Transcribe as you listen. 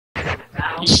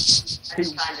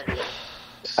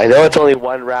I know it's only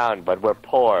one round, but we're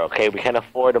poor, okay? We can't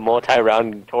afford a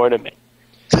multi-round tournament.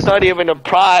 It's not even a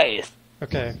prize.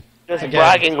 Okay. Just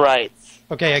bragging rights.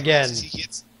 Okay, again.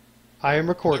 I am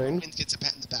recording. Gets a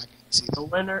pat in the back. See The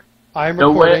winner. I am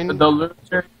recording. The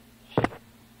loser.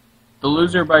 The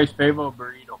loser buys Favo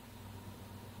burrito.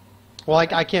 Well,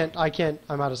 I can't.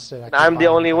 I'm out of state. I'm the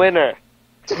only winner.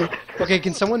 Okay,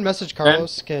 can someone message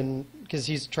Carlos? Because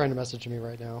he's trying to message me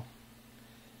right now.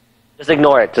 Just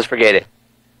ignore it. Just forget it.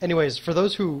 Anyways, for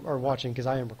those who are watching, because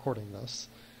I am recording this,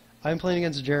 I'm playing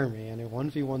against Jeremy in a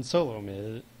 1v1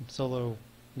 solo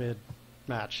mid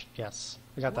match. Yes,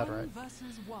 I got that right.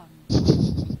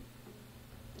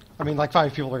 I mean, like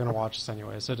 5 people are gonna watch this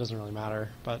anyway, so it doesn't really matter.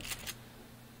 But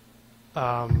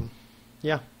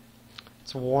yeah,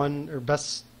 it's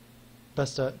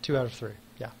best 2 out of 3.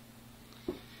 Yeah.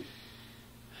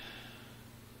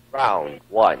 Round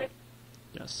 1.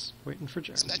 Yes, waiting for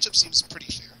Jeremy. This matchup seems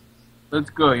pretty fair. Let's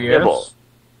go, yes. Nibble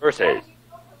versus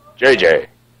JJ.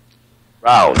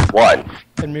 Round 1.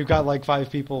 And we've got like 5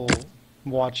 people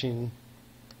watching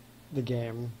the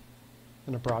game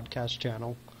in a broadcast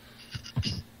channel.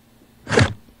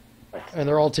 And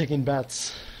they're all taking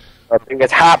bets. Nothing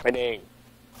is happening.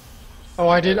 Oh,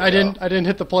 I didn't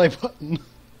hit the play button.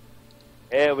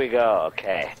 Here we go.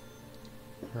 Okay.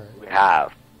 Right. We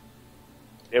have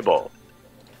Nibble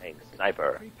playing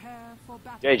Sniper.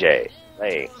 JJ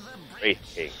playing Wraith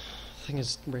King. The thing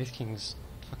is, Wraith King's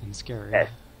fucking scary. Yes.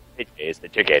 JJ is the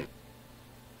chicken.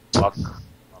 Walk.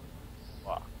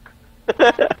 Walk.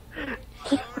 Alright.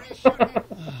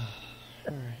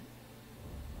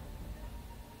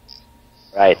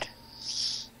 Right.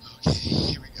 Okay,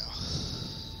 here we go.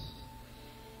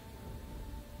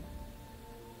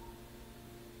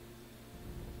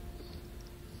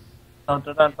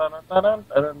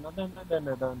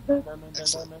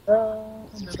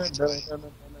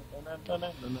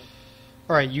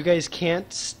 Alright, you guys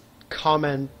can't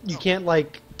comment. You can't,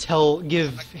 like,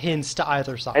 give hints to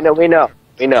either side. I know, we know.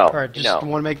 We know. Alright, just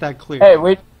want to make that clear. Hey,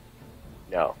 wait.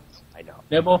 No. I know.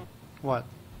 Nibble. What?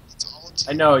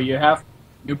 I know you have.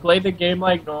 You play the game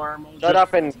like normal. Shut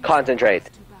up and concentrate.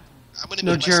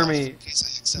 No, Jeremy,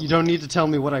 you don't need to tell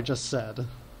me what I just said.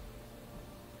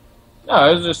 No,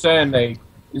 I was just saying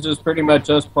it's just pretty much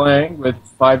us playing with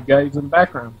 5 guys in the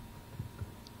background.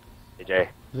 JJ,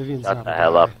 Vivian's shut not the a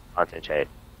hell guy. up. Concentrate.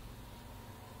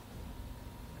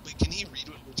 Wait, can he read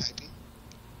what we're typing?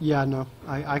 Yeah, no.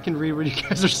 I can read what you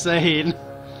guys are saying.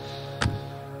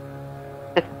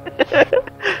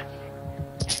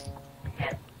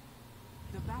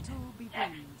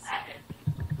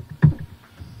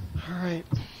 Alright.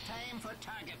 Time for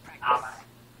target practice.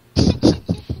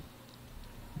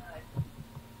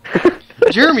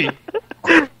 Jeremy!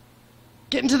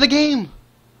 Get into the game!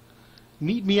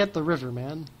 Meet me at the river,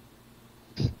 man.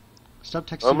 Stop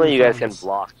texting Normally your you guys can friends.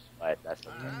 block, but that's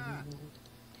okay.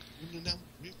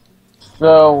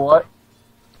 So what?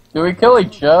 Do we kill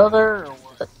each other or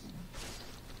what?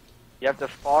 You have to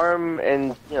farm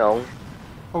and, Oh,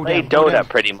 play damn. DotA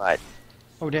pretty much.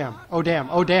 Oh, damn. Oh, damn.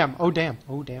 Oh, damn. Oh, damn.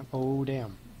 Oh, damn. Oh,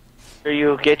 damn. So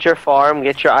you get your farm,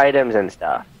 get your items and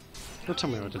stuff. Don't tell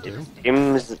me what to do.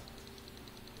 Seems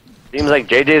like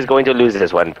JJ is going to lose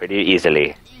this one pretty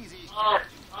easily.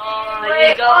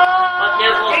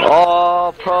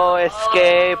 Oh, pro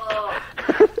escape.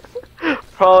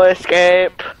 Pro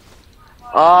escape.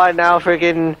 Oh, now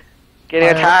freaking getting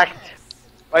attacked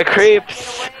by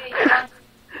creeps.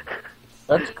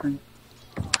 That's creepy.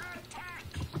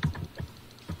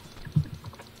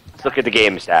 Let's look at the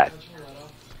game stat.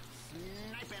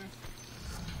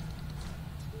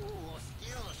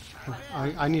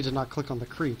 I need to not click on the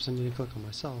creeps. I need to click on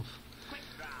myself.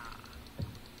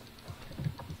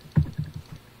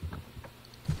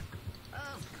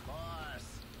 Of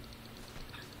course.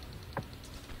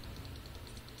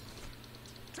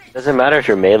 Doesn't matter if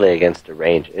you're melee against a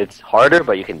range. It's harder,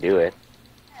 but you can do it.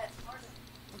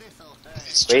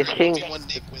 Wraith King.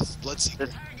 The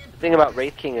thing about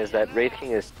Wraith King is that Wraith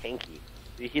King is tanky.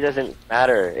 He doesn't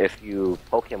matter if you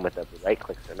poke him with the right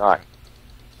clicks or not.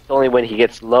 It's only when he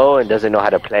gets low and doesn't know how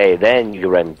to play, then you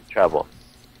run into trouble.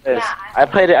 I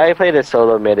played a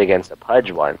solo mid against a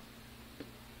Pudge one.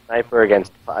 Sniper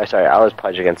against. Sorry, I was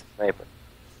Pudge against Sniper.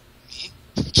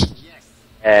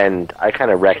 And I kind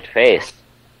of wrecked face.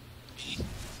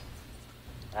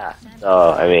 Yeah,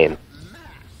 so, I mean.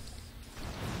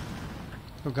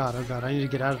 Oh god, I need to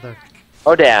get out of there.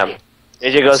 Oh damn.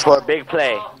 JJ goes for a big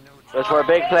play. Goes for a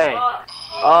big play.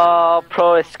 Oh,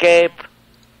 pro escape.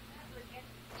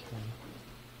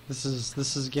 This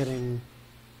is getting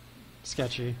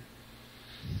sketchy.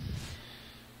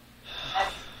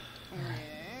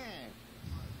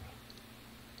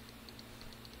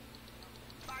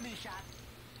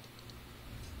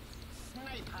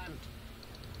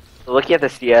 So looking at the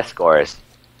CS scores,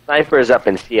 Sniper is up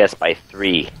in CS by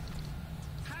 3.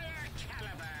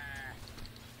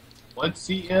 What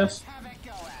CS?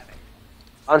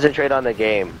 Concentrate on the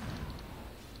game.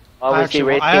 Oh, I we see actually,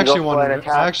 Wraith I King actually go want for to. an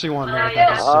attack. I actually want to know what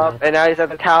that is. Oh, Too. and now he's at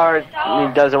the tower.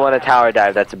 He doesn't want a tower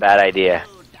dive. That's a bad idea.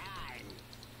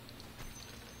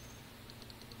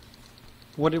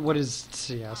 What is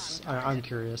CS? I'm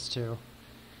curious too.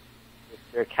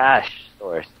 It's your cash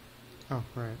source. Oh,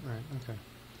 right, okay.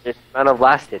 It's the amount of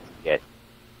last hits you get.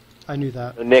 I knew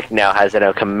that. So Nick now has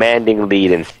a commanding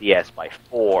lead in CS by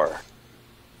 4.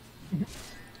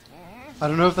 I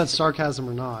don't know if that's sarcasm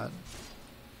or not.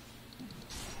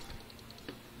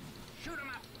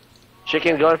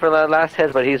 Chicken going for the last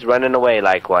hit, but he's running away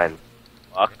like one.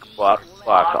 Fuck,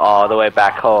 all the way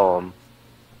back home.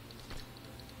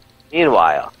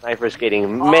 Meanwhile, Sniper's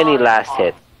getting many last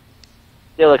hits.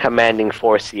 Still a commanding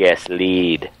 4 CS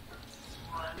lead.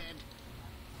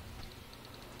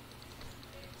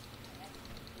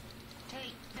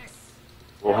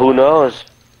 Well, who knows?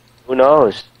 Who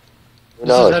knows? Who This is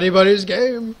knows? anybody's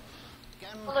game.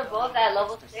 They're both at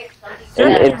level 6.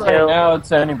 Until- Right now,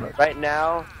 it's anybody. Right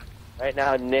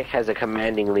now, Nick has a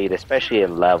commanding lead, especially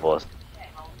in levels.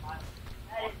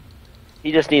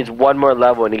 He just needs one more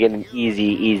level and to get an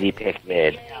easy pick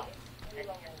mid.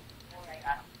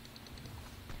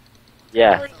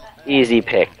 Yeah, easy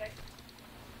pick.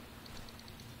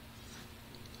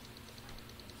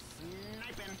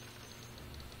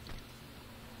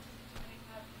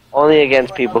 Only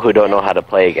against people who don't know how to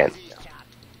play against him.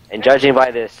 And judging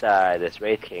by this this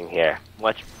Wraith King here,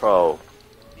 much pro.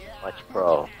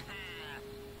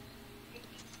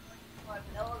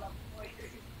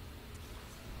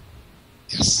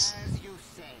 Yes.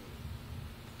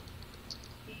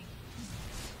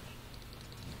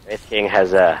 Wraith King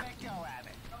has a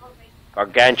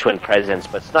gargantuan presence,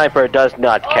 but Sniper does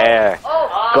not care.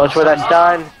 Goes for that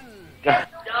stun.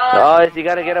 Oh, is he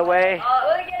gonna get away?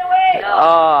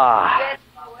 Ah.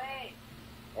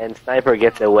 And Sniper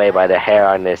gets away by the hair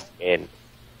on his skin.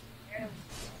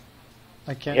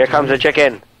 I can't. Here do comes it. the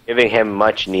chicken, giving him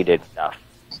much needed stuff.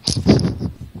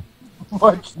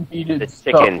 Much needed The stuff.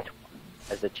 chicken,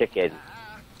 as the chicken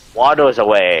waddles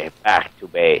away back to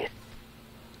base.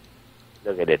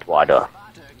 Look at it waddle.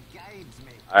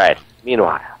 Alright,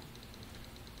 meanwhile,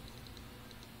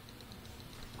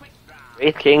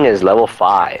 Wraith King is level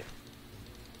 5.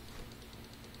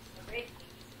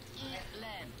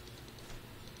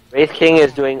 Wraith King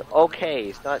is doing okay.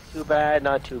 He's not too bad,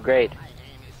 not too great.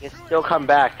 He can still come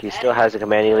back. He still has a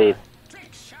commanding lead.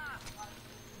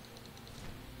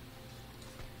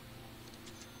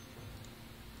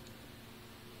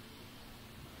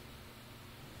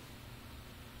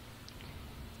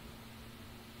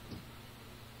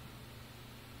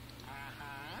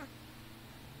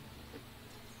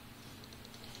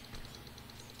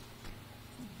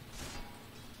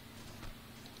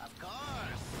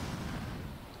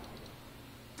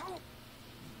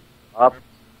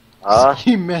 Up.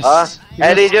 He missed.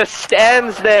 And he just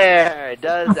stands there.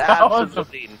 Does That was a-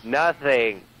 absolutely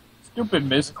nothing. Stupid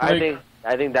misclick.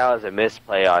 I think that was a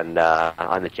misplay on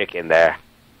the chicken there.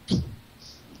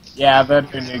 Yeah,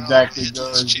 that didn't exactly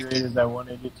go as great as I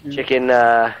wanted it to. Chicken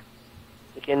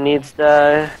needs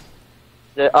to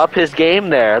up his game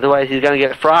there, otherwise he's gonna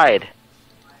get fried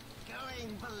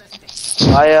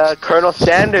by Colonel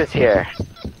Sanders here.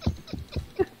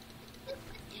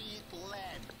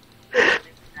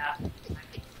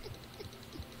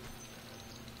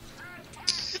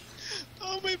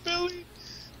 Oh, my belly.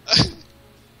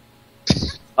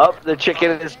 Up, the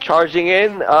chicken is charging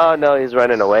in. Oh no, he's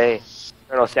running away.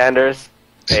 Colonel Sanders,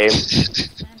 same.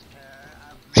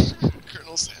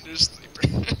 Colonel Sanders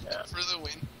Sniper for the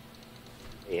win.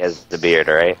 He has the beard,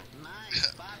 right?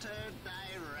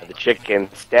 The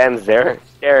chicken stands there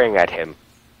staring at him.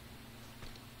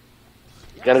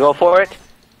 He's gonna go for it?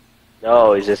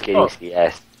 No, he's just getting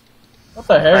CS. What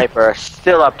the heck? Sniper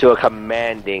still up to a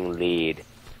commanding lead.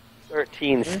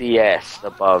 13 CS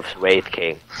above Wraith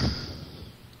King.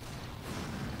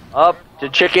 Up to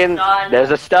chicken.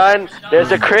 There's a stun.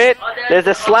 There's a crit. There's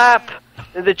a slap.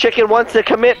 And the chicken wants to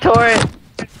commit to it.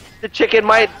 The chicken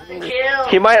might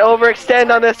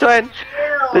overextend on this one.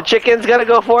 The chicken's gonna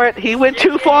go for it. He went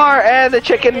too far, and the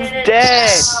chicken's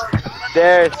dead.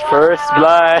 There's first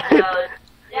blood.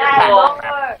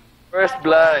 First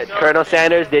blood. Colonel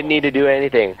Sanders didn't need to do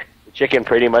anything. The chicken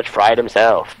pretty much fried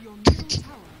himself.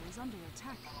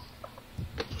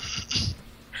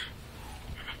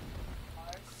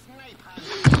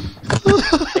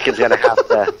 Chicken's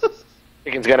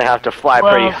gonna have to fly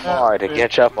pretty hard to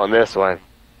catch up on this one.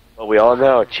 But we all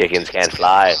know chickens can't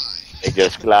fly. They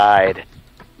just glide.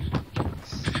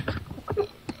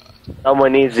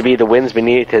 Someone needs to be the winds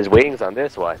beneath his wings on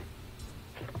this one.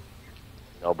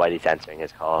 Nobody's answering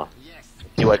his call. Yes.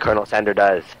 See what Colonel Sander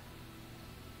does.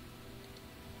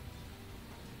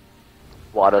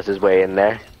 Waddles his way in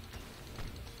there.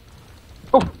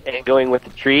 And going with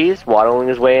the trees, waddling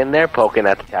his way in there, poking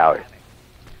at the towers.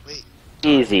 Wait,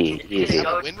 Easy, is easy. that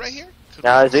a win right here? Could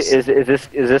Now we is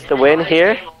this the win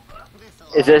here?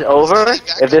 This'll Is this over?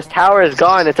 If this tower is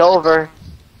gone, it's over.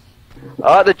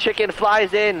 Oh, the chicken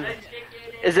flies in.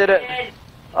 Is it a...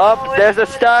 Oh, there's a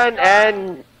stun,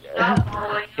 and...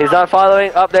 He's not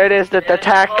following. Up there it is, the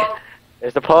attack.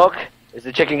 There's the poke. Is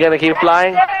the chicken gonna keep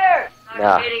flying?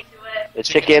 No. The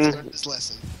chicken... learned this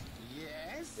lesson.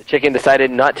 Yes. The chicken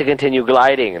decided not to continue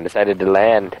gliding and decided to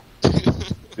land.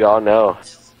 We all know.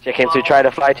 Chickens who try to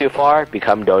fly too far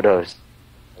become dodos.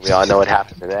 We all know what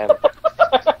happened to them.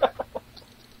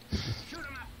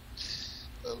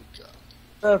 Oh god.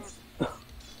 That's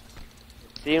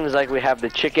Seems like we have the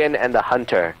chicken and the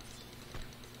hunter.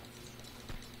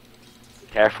 Be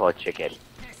careful, chicken.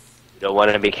 You don't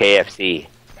want to be KFC.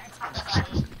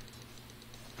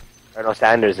 Colonel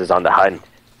Sanders is on the hunt.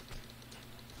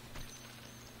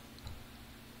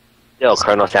 Still,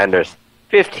 Colonel Sanders.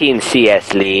 15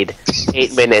 CS lead.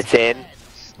 8 minutes in.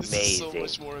 This is so Amazing.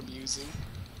 much more amusing.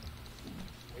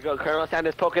 Here we go, Colonel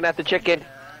Sanders poking at the chicken.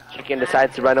 Chicken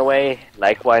decides to run away,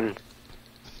 like one.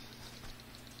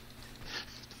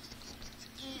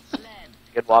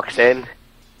 Chicken walks in.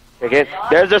 Chicken,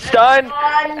 there's a stun.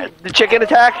 The chicken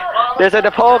attack. There's a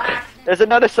poke. There's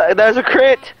another. There's a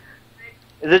crit.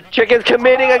 The chicken's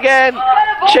committing again.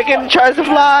 Chicken tries to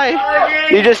fly.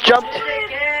 He just jumped.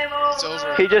 It's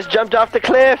over. He just jumped off the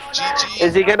cliff. GG.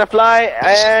 Is he gonna fly?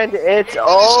 And it's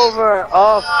over.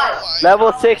 Oh,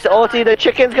 level 6 ulti. The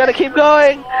chicken's gonna keep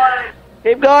going.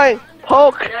 Keep going.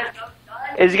 Poke.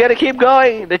 Is he gonna keep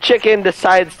going? The chicken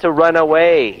decides to run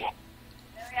away.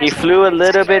 He flew a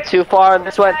little bit too far on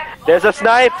this one. There's a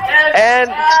snipe, and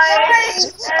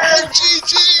GG.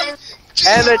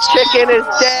 and the chicken is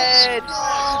dead.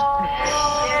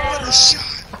 What a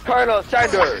shot. Colonel What a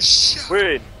Sanders shot.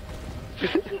 win.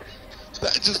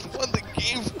 That just won the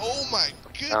game. Oh my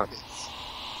goodness.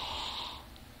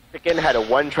 Chicken had a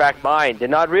one-track mind. Did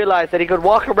not realize that he could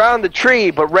walk around the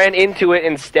tree, but ran into it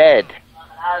instead.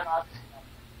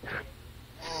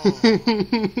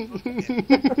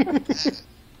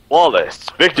 Wallace,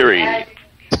 victory.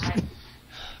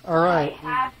 Alright,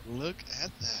 Look at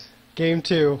that. game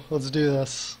 2. Let's do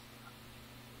this.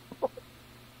 Oh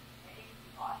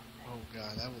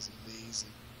god, that was amazing.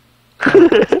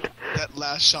 That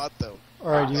last shot though.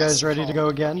 Alright, you guys ready to go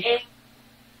again?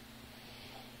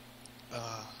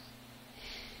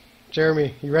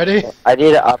 Jeremy, you ready? I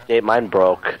need to update. Mine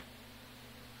broke.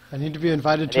 I need to be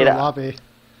invited I to need a a- lobby.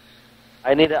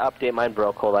 I need to update. Mine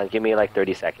broke. Hold on. Give me like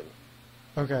 30 seconds.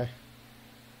 Okay.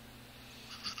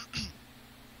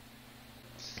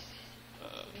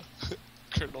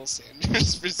 Colonel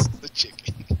Sanders versus the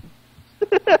chicken.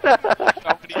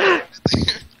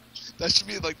 That should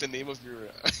be like the name of your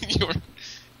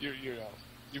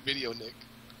your video, Nick.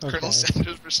 Okay. Colonel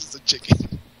Sanders versus the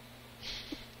chicken.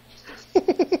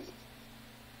 That'd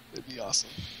be awesome.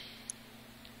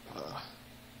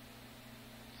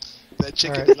 That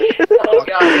chicken Alright. is not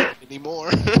talking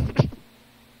anymore.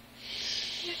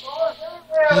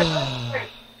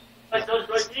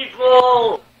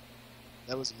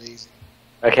 That was amazing.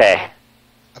 Okay.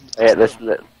 I'm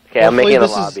Okay. I'm making a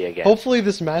lobby again. Hopefully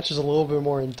this match is a little bit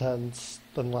more intense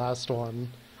than last one.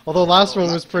 Although last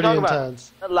one was pretty Talking about-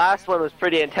 intense. The last one was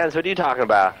pretty intense. What are you talking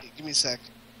about? Hey, give me a sec.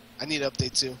 I need to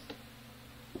update too.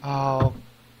 Oh.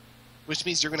 Which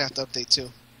means you're gonna have to update too.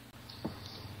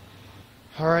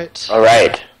 Alright. All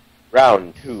right.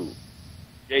 Round 2.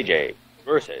 JJ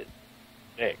versus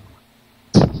Nick.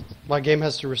 My game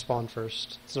has to respond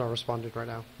first. It's not responded right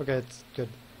now. Okay, it's good.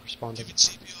 Responded. Give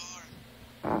it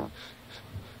CPR.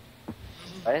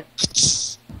 Right?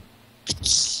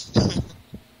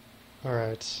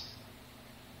 Alright.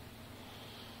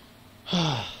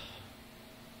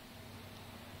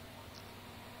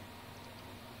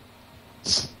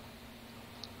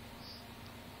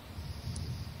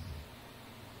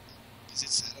 Is it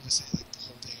sad if I say like the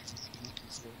whole day I've really been looking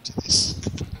forward to this?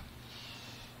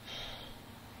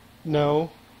 No,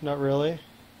 not really. I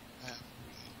have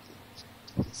really been looking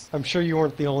forward to this. I'm sure you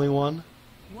weren't the only one.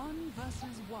 1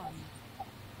 versus 1.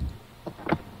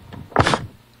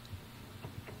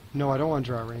 No, I don't want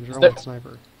Draw Ranger, I there- want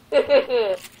Sniper. Sniper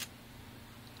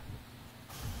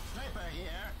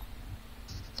here.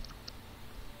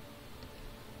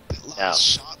 That last Now.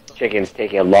 shot though. Chicken's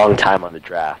taking a long time on the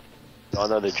draft.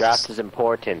 Although the draft is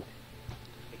important,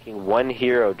 picking one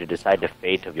hero to decide the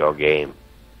fate of your game.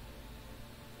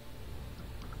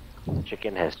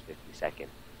 Chicken has 50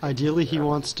 seconds. Ideally, he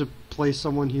wants to play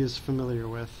someone he is familiar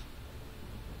with.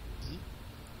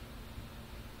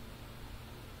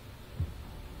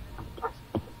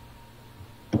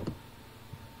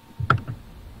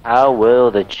 How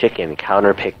will the chicken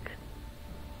counterpick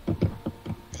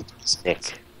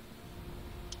Nick?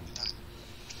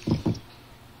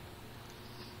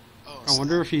 I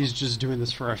wonder if he's just doing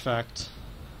this for effect.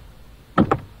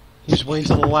 He's waiting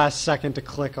till the last second to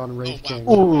click on Wraith King.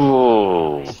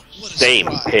 Ooh, same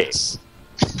pick.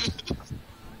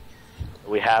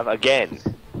 We have again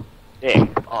Nick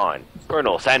on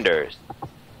Colonel Sanders.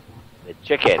 The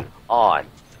chicken on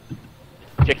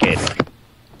chicken.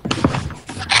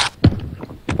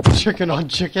 Chicken on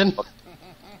chicken.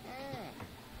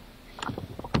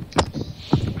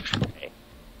 Okay.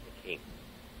 The king.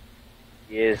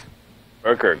 He is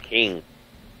Burger King.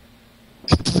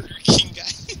 Burger King guy.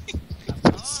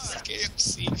 This is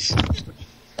KFC.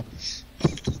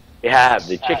 We have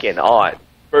the chicken on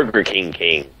Burger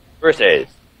King versus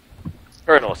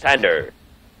Colonel Sanders.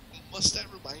 Must that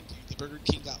remind you the Burger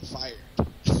King got fired?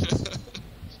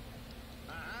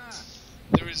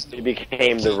 There is no He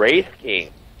became the Wraith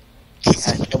King. He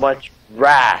has so much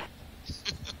wrath.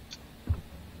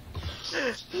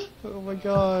 Oh my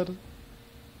god.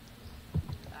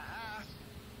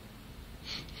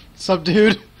 Sup,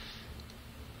 dude?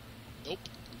 Nope.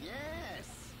 Yes.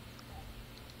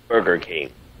 Burger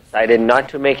King decided not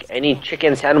to make any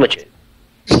chicken sandwiches.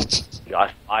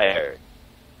 Got fired.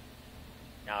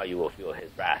 Now you will feel his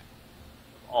wrath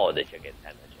of all the chicken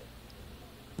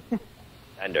sandwiches.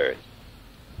 Sanders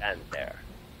stands there,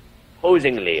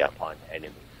 posingly upon the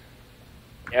enemy,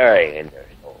 staring in their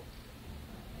souls.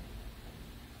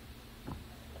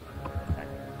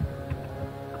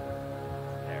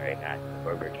 Staring at the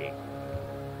Burger King.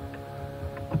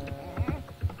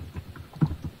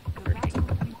 Burger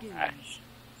King crash.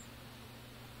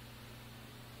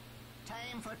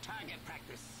 Time for target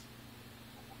practice.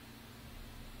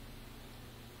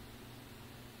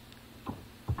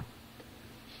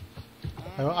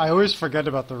 I always forget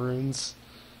about the runes.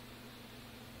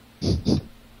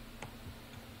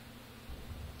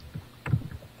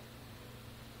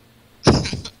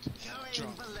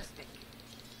 Going ballistic.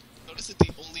 Notice that the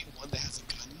only one that has a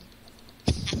gun.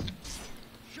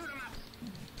 Shoot 'em up.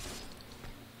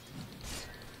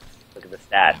 Look at the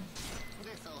stats.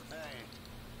 This'll hurt.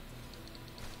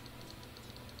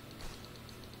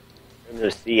 In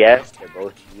terms of CS, they're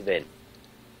both even.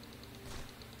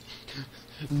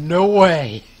 No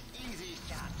way! Easy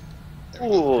shot.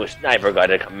 Ooh, Sniper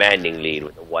got a commanding lead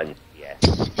with the 1 CS.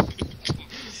 Does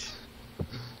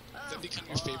that become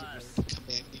your favorite word?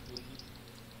 Commanding lead.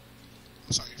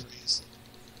 I'm sorry for his.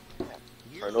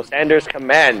 Colonel Sanders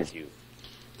commands you.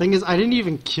 Thing is, I didn't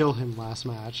even kill him last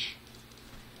match.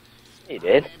 He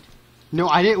did. No,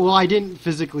 I didn't. Well, I didn't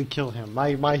physically kill him.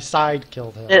 My side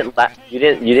killed him. You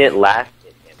didn't last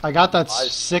at him. I got that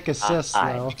sick assist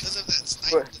I- though. Because of that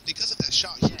sniper, because of that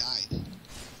shot, he died.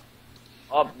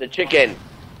 Oh, the chicken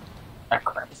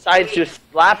decides to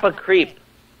slap a creep.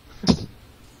 Sniping.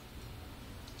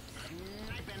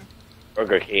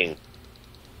 Burger King,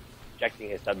 injecting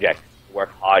his subjects to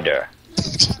work harder.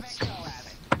 Let's have a go at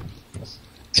it.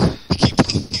 Keep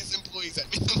paying his employees at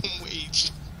minimum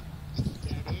wage.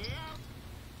 Steady.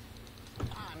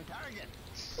 On target.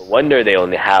 No wonder they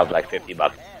only have like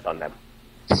 $50 on them.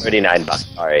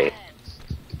 $39, sorry.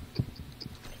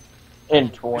 In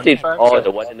 25 Oh, seconds.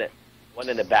 the one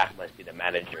in the back must be the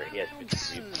manager. He has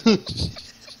 53.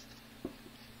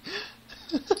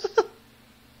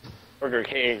 Burger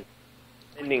King,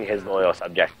 sending his loyal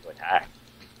subjects to attack.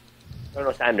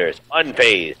 Colonel Sanders,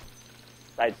 unfazed,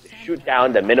 decides to shoot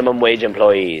down the minimum wage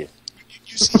employees.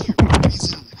 You see here, the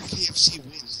reason KFC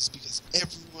wins is because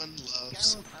everyone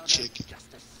loves Gunpowder chicken.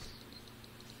 justice.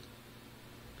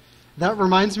 That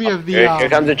reminds me of the. Here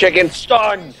comes the chicken,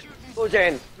 stunned, goes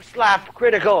in, slap,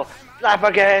 critical, slap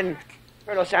again.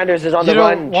 Colonel Sanders is on You the know,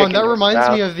 run. Juan, Chicken that goes reminds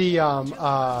down. me of the what's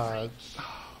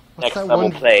Next that level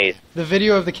one? plays. The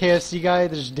video of the KFC guy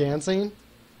that's just dancing.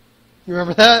 You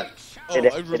remember that? Oh, I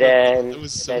remember. It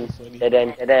was so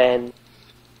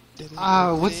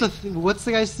funny. What's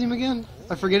the guy's theme again?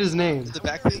 I forget his name. The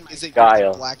back thing is a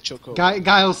Guile. black choco.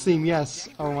 Guile's theme, yes.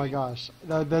 Oh my gosh,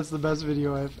 that's the best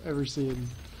video I've ever seen.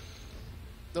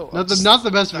 No, Not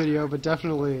the best video, but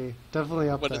definitely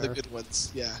up one there. of the good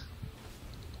ones. Yeah.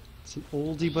 It's an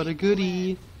oldie but a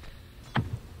goodie.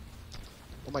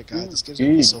 Oh my god, this game's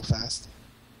gonna be so fast.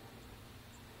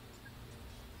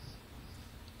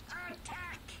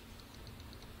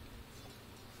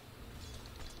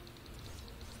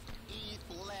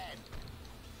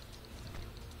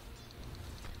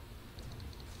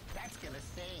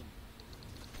 thing.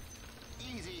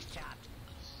 Easy shot.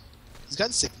 He's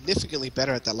gotten significantly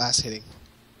better at that last hitting.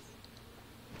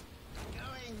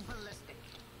 Going ballistic.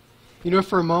 You know,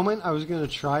 for a moment, I was gonna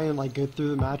try and like go through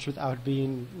the match without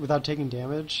taking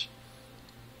damage.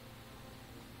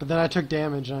 But then I took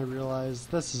damage and I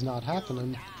realized this is not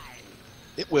happening.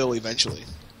 It will eventually.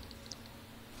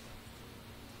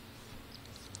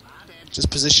 Spotted. Just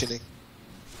positioning.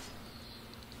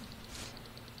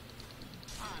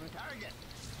 On target.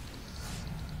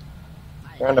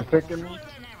 Trying to pick him? Than I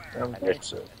ever. don't think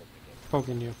so.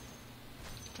 Poking you.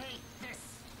 Take this.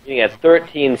 Getting a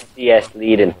 13 CS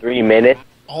lead in 3 minutes.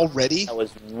 Already? That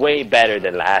was way better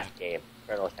than last game.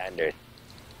 Colonel Sanders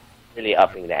really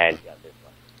upping the ante on this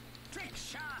one. Trick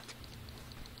shot.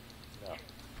 No.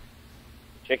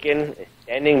 Chicken is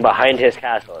standing behind his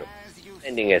castle, As you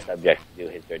sending his subjects to do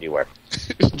his dirty work.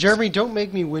 Jeremy, don't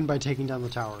make me win by taking down the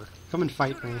tower. Come and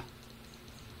fight me.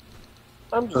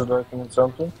 I'm just working on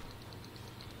something.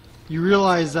 You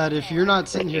realize that if you're not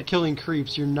sitting here killing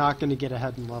creeps, you're not going to get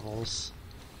ahead in levels.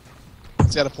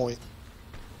 He's got a point.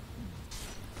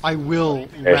 I will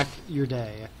wreck your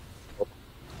day. If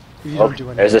you Oh, don't do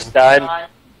anything. there's a stun.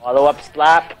 Follow up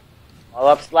slap. Follow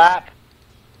up slap.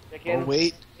 Chicken. Oh,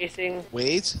 wait. Chasing.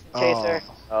 Wait. Chaser.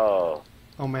 Oh.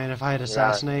 Oh man, if I had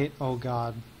assassinate, oh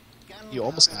god. You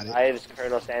almost got it. Drives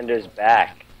Colonel Sanders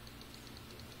back.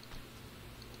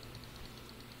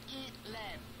 eat lead.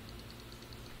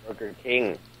 Burger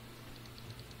King.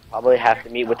 Probably have to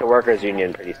meet with the workers'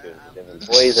 union pretty soon. The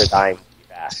employees are dying pretty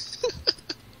fast.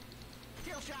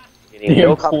 Kill shot. Getting The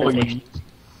no employee. compensation.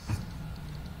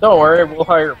 Don't worry, we'll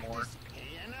hire more.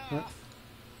 Enough.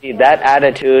 See, that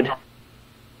attitude,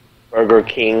 Burger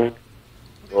King,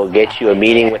 will get you a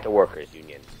meeting with the workers'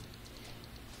 union.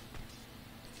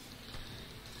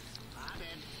 Spotted.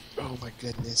 Oh my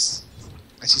goodness.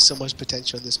 I see so much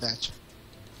potential in this match.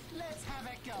 Let's have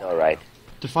it go. All right.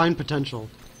 Define potential.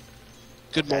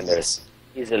 Good Sanders moments.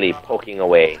 easily poking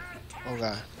away. Oh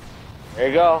god. There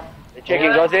you go. The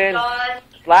chicken goes in.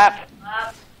 Slap.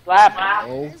 Slap.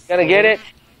 Oh. Gonna get it.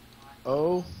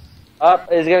 Oh.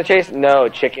 Up. Is he gonna chase? No.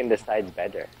 Chicken decides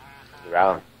better.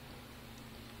 Round.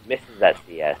 Misses that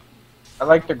CS. I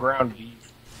like the ground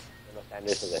beef. Colonel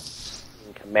Sanders has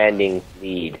a commanding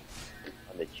lead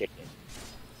on the chicken.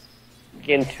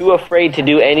 Chicken too afraid to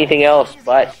do anything else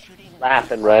but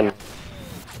laugh and run.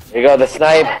 There you go. The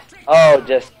snipe. Oh,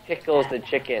 just tickles the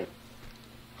chicken.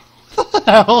 What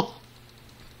the hell?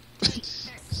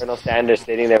 Colonel Sanders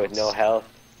sitting there with no health.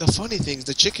 The funny thing is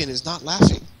the chicken is not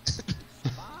laughing.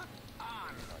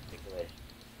 Ridiculous.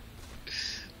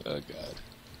 Oh god.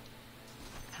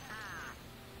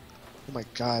 Oh my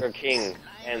god. Burger King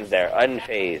ends there,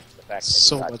 unfazed. The fact that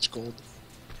So he got much gold.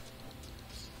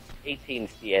 18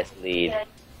 CS lead.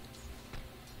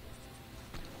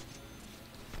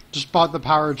 Just bought the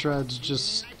power treads,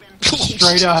 just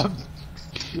straight up.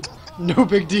 No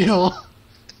big deal.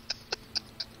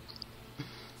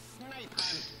 Snipe.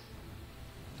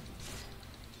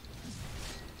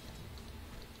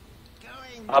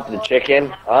 Going Up the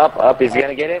chicken. Up. He's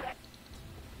gonna get it.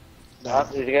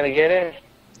 Up. Is he gonna get it?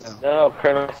 No. No,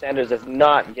 Colonel Sanders does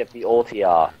not get the ulti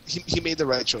off. He made the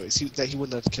right choice. He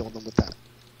wouldn't have killed him with that.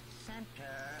 center.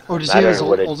 Oh, does he have his Matter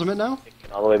what it- ultimate now?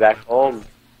 Chicken all the way back home.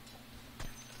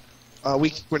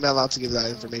 We're not allowed to give that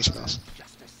information off.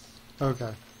 Justice.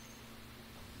 Okay.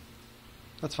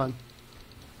 That's fine.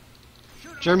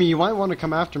 Jeremy, you might want to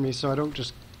come after me so I don't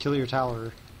just kill your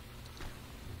tower.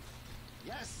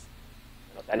 Yes.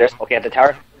 Colonel Sanders poking at the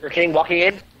tower. Burger King walking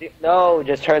in. No,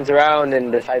 just turns around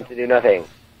and decides to do nothing.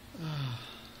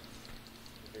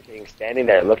 Burger King standing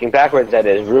there looking backwards at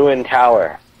his ruined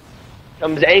tower.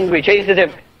 Comes angry, chases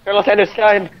him. Colonel Sanders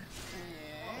stunned.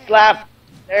 Slap.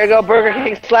 There you go, Burger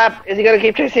King slap. Is he gonna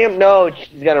keep chasing him? No,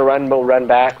 he's gonna run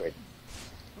backwards.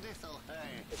 This'll hurt.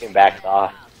 Chicken backs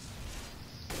off.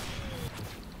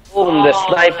 Boom, the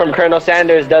snipe from Colonel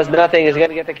Sanders does nothing. He's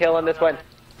gonna get the kill on this one.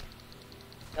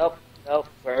 Nope.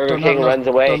 Burger Don't have King enough, runs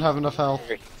away. Don't have enough health.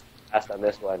 Burger King passed on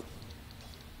this one.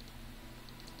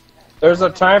 There's a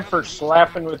time for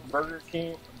slapping with Burger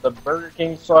King, the Burger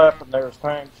King slap, and there's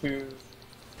time to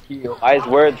heal. Wise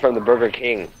words from the Burger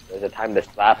King. There's a time to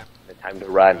slap, and a time to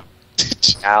run.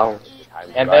 Now, the time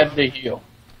to And run, then to heal.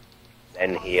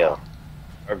 then heal.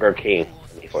 Burger King,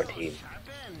 2014.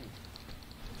 Sharpen.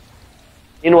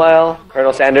 Meanwhile,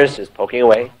 Colonel Sanders is poking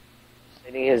away,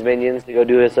 sending his minions to go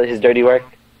do his dirty work.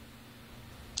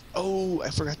 Oh, I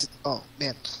forgot to. Oh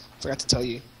man, forgot to tell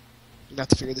you. You're gonna have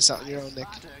to figure this out on your own, Nick.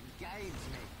 Spotter guides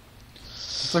me.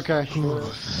 It's okay.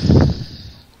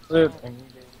 Live and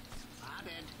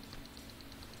Spotted.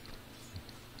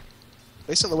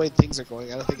 Based on the way things are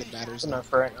going, I don't think it matters. Enough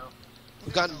for right now.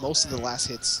 We've gotten most of the last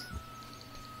hits.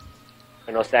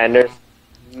 Colonel Sanders,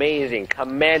 amazing,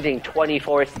 commanding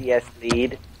 24 CS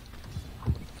lead.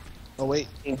 Oh wait,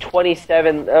 In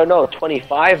 27, oh no,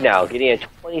 25 now, getting a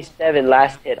 27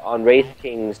 last hit on Wraith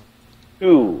King's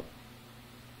 2.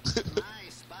 My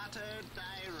spotter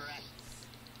directs.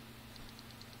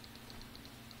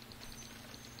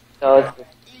 So it's,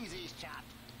 Easy shot.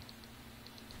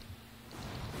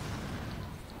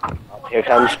 oh, here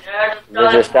comes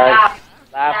Ninja Stun.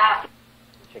 Slap.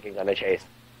 Chicken gonna chase.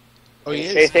 oh he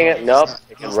is. Chasing it? He's Nope. not.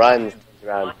 It can run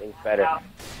around. Things better.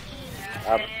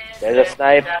 Up. There's a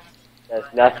snipe. Does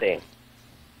nothing.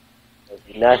 Does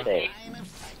nothing.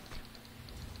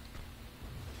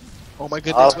 Oh my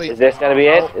goodness, Oh, wait. is this gonna be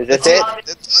it? Is this it?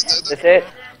 Is this it?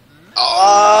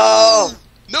 Oh!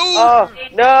 No! Oh,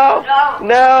 no!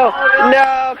 No!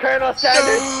 No! Colonel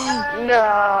Sanders!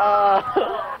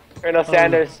 No! Colonel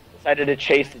Sanders decided to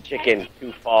chase the chicken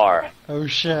too far. Oh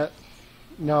shit.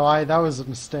 No, that was a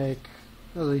mistake.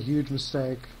 That was a huge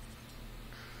mistake.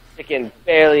 Chicken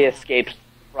barely escapes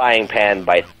frying pan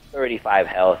by 35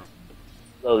 health.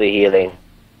 Slowly healing.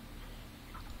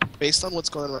 Based on what's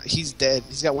going on, he's dead.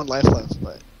 He's got 1 life left,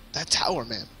 but that tower,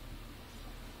 man.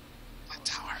 That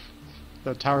tower.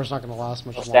 The tower's not going to last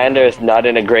much longer. Sanders not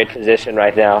in a great position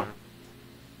right now.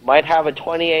 Might have a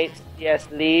 28 CS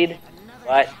lead,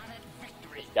 but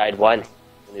he died once.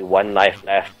 Only 1 life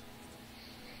left.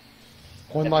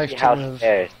 1 Let's life see to how he live.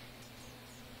 fares.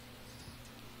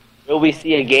 Will we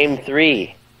see a game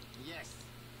 3? Yes.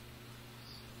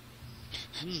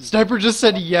 Sniper just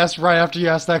said yes right after you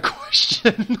asked that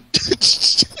question.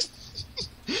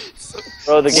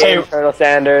 Throw the game, Wait. Colonel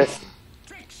Sanders.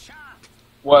 Trick shot.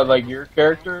 What, like your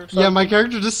character or something? Yeah, my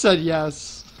character just said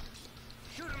yes.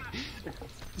 Shoot him up.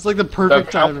 It's like the perfect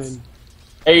The counts. timing.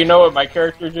 Hey, you know what my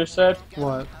character just said?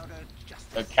 What? Powder just.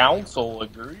 The council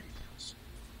agrees.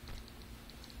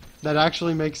 That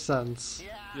actually makes sense.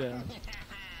 Yeah.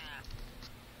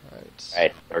 Alright.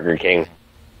 Alright, Burger King.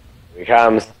 Here he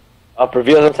comes. Up,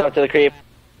 reveals himself to the creep.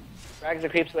 Drags the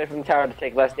creeps away from the tower to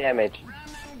take less damage.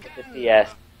 With the CS.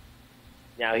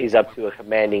 Now he's up to a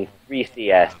commanding 3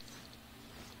 CS.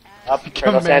 Up,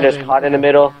 Colonel Sanders Commanding. caught in the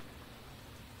middle.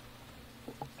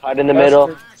 Caught in the middle.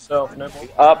 Yourself, Nibble.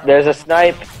 Up, there's a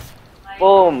snipe.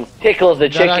 Boom, tickles the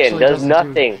That chicken, actually does doesn't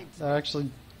nothing. do- that actually,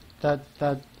 that.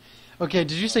 Okay,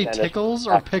 did you say Sanders. tickles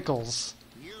or pickles?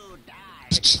 You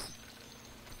die.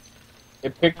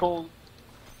 It pickled.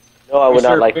 No, I would Is not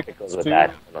there like pickles pickles with too?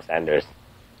 that, Colonel Sanders.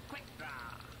 Quick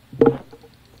draw.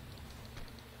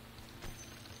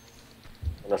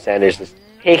 Colonel Sanders is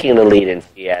taking the lead in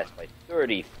CS by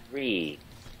 33.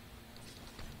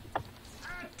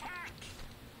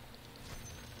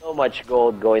 So much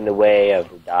gold going the way of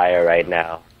the Dyer right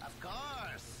now. Of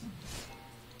course.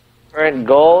 Current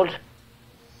gold,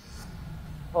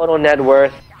 total net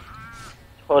worth,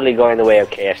 totally going the way of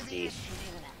KFC.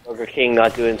 Burger King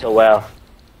not doing so well.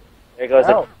 There goes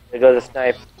Ow. there goes a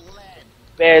snipe.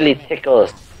 Barely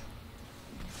tickles.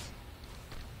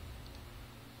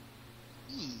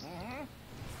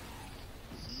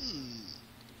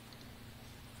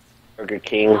 Burger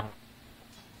King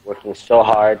working so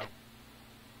hard.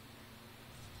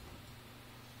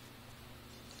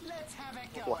 Let's have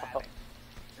a go at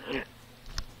it.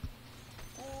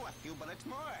 Oh, a few bullets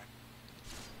more.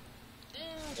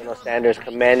 Colonel Sanders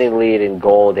commanding lead in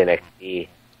gold in XP.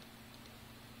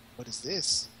 What is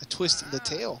this? A twist in the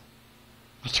tail.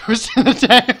 A twist in the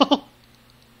tail.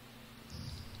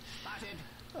 Spotted.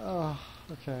 Oh,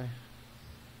 okay.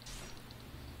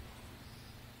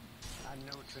 A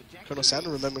no trajectory. Colonel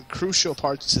Sanders remembered crucial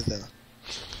parts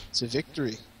to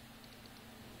victory.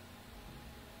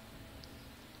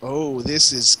 Oh,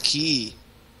 this is key.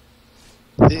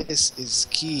 This is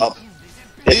key. Oh,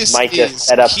 this This might just is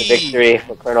set up the key. victory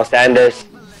for Colonel Sanders.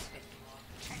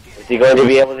 Is he going to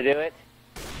be able to do it?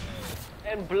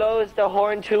 And blows the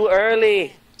horn too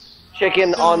early.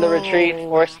 Chicken on the retreat,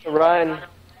 forced to run.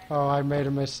 Oh, I made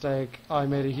a mistake. I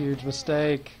made a huge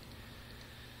mistake.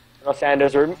 Colonel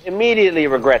Sanders immediately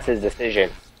regrets his decision.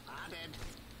 Spotted.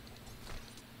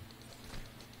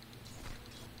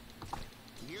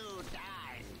 You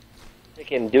die.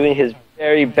 Chicken doing his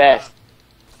very best.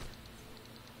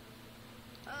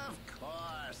 Of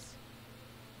course.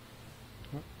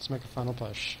 Let's make a final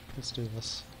push. Let's do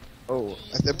this. Oh,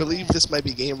 I believe this might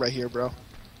be game right here, bro. Is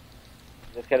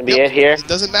this going to be Yep, it here? It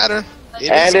doesn't matter. It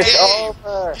And is it's game.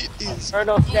 over. It is.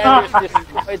 Colonel Sanders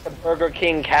destroyed the Burger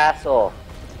King castle.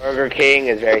 Burger King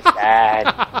is very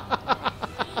sad.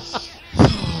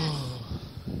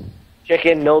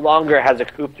 Chicken no longer has a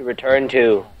coop to return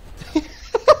to.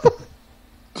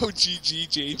 Oh, GG,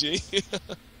 JJ.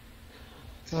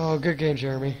 Oh, good game,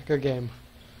 Jeremy. Good game.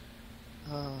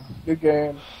 Good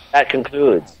game. That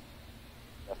concludes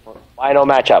the final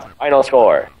matchup. Final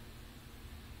score.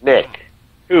 Nick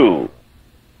 2,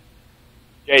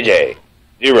 JJ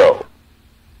 0.